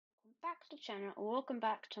back to the channel, and welcome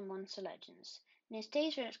back to Monster Legends. In this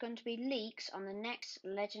today's video, it's going to be leaks on the next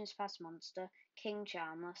Legends Pass monster, King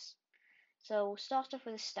Charmless. So we'll start off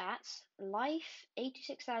with the stats. Life,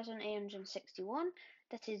 86,861.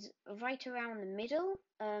 That is right around the middle.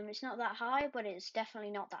 It's not that high, but it's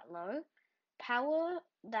definitely not that low. Power,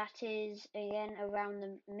 that is again around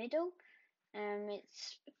the middle.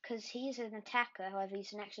 It's because he's an attacker, however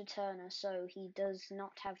he's an extra turner, so he does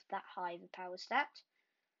not have that high of a power stat.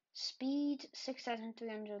 Speed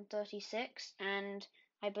 6,336, and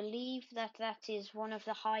I believe that is one of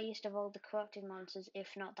the highest of all the corrupted monsters,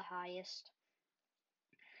 if not the highest.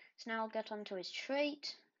 So now I'll get onto his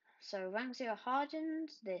trait. So rank 0 hardened,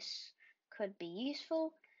 this could be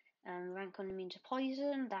useful. Rank 1 immune to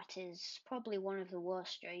poison, that is probably one of the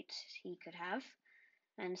worst traits he could have.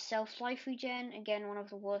 And self life regen, again one of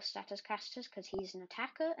the worst status casters because he's an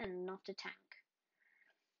attacker and not a tank.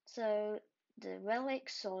 So the relic,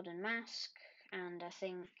 sword and mask, and I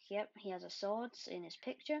think, yep, he has a sword in his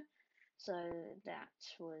picture, so that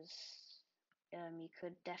was, you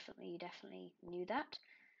could definitely knew that.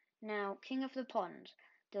 Now, King of the Pond,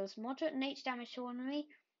 deals moderate nature damage to one enemy,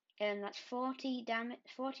 and that's 40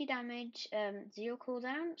 damage, 0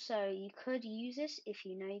 cooldown, so you could use this if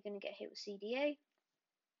you know you're going to get hit with CDA.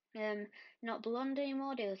 Not blonde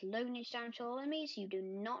anymore, deals low nature damage to all enemies, you do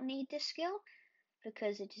not need this skill,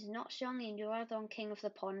 because it is not strong and you're either on King of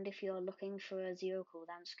the Pond if you're looking for a 0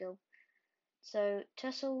 cooldown skill. So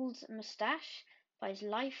Tussled Moustache applies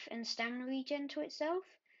life and stamina regen to itself,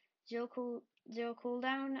 0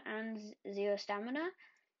 cooldown and 0 stamina.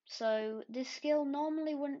 So this skill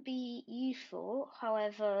normally wouldn't be useful,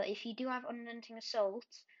 however if you do have Unrelenting Assault,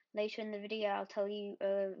 later in the video I'll tell you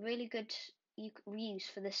a really good use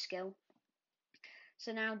for this skill.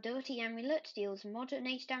 So now Dirty Amulet deals moderate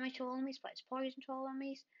nature damage to all enemies, but it's poison to all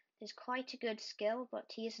enemies. It's quite a good skill,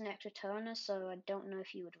 but he is an extra turner, so I don't know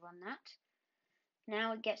if you would run that.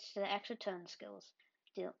 Now it gets to the extra turn skills.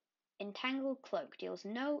 Entangled Cloak deals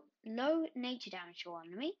low nature damage to one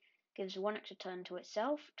enemy, gives 1 extra turn to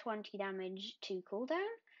itself, 20 damage to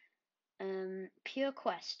cooldown. Pure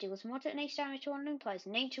Quest deals moderate nature damage to one enemy, applies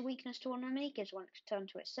nature weakness to one enemy, gives 1 extra turn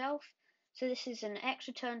to itself. So this is an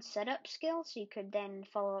extra turn setup skill, so you could then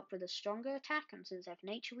follow up with a stronger attack, and since I have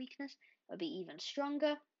nature weakness, it would be even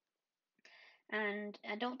stronger. And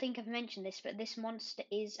I don't think I've mentioned this, but this monster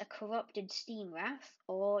is a corrupted Steam Wrath,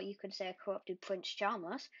 or you could say a corrupted Prince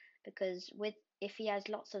Charmless, because if he has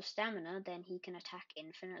lots of stamina, then he can attack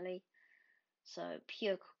infinitely. So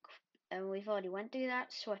and we've already went through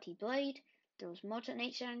that. Sweaty Blade deals moderate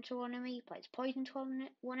nature damage to one enemy, applies poison to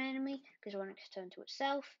one enemy, gives 1 extra turn to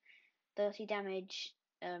itself. 30 damage,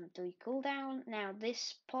 3 cooldown. Now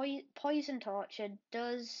this poison torture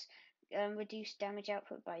does reduce damage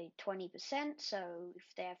output by 20%, so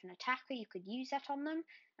if they have an attacker you could use that on them,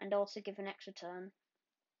 and also give an extra turn.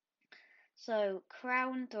 So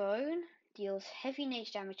Crown Throne deals heavy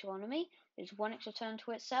nature damage to one enemy, gives 1 extra turn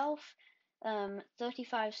to itself,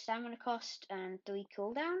 35 stamina cost and 3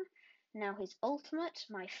 cooldown. Now his ultimate,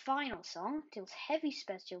 my final song, deals heavy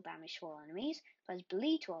special damage to all enemies, applies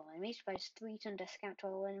bleed to all enemies, applies 3 turn death count to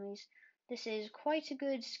all enemies. This is quite a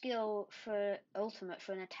good skill for ultimate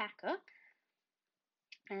for an attacker,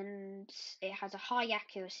 and it has a high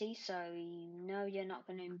accuracy, so you know you're not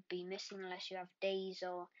going to be missing unless you have daze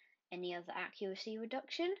or any other accuracy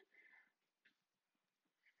reduction.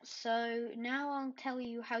 So now I'll tell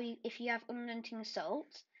you how if you have Unrelenting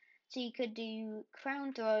Assault. So you could do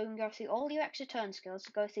Crown Throne, go through all your extra turn skills,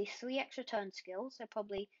 go through 3 extra turn skills, so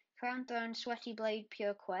probably Crown Throne, Sweaty Blade,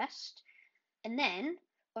 Pure Quest, and then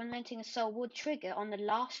Unrelenting Assault would trigger on the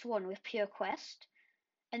last one with Pure Quest,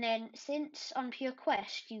 and then since on Pure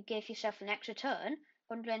Quest you gave yourself an extra turn,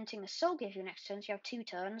 Unrelenting Assault gives you an extra turn, so you have 2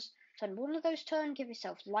 turns, so on one of those turns give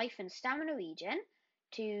yourself life and stamina regen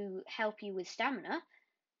to help you with stamina,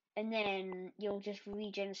 and then you'll just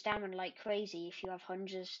regen stamina like crazy if you have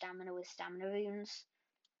hundreds of stamina with stamina runes.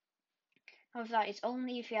 However, that is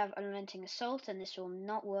only if you have Unrelenting Assault, and this will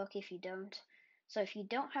not work if you don't. So if you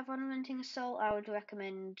don't have Unrelenting Assault, I would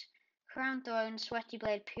recommend Crown Throne, Sweaty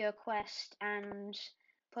Blade, Pure Quest, and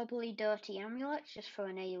probably Dirty Amulet, just for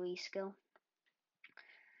an AoE skill.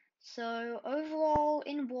 So overall,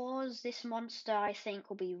 in Wars, this monster I think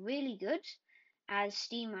will be really good, as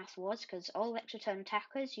Steam Wrath was, because all extra turn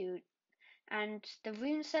attackers, and the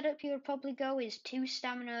rune setup you would probably go is 2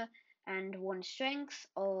 stamina and 1 strength,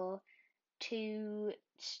 or 2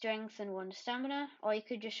 strength and 1 stamina, or you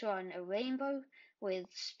could just run a rainbow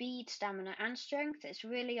with speed, stamina and strength. It's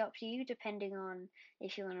really up to you depending on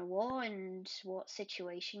if you're in a war and what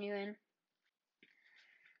situation you're in.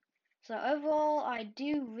 So overall, I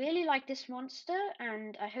do really like this monster,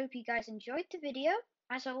 and I hope you guys enjoyed the video.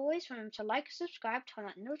 As always, remember to like and subscribe, turn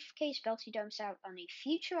on that notification bell so you don't miss out on a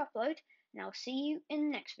future upload, and I'll see you in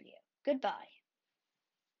the next video. Goodbye.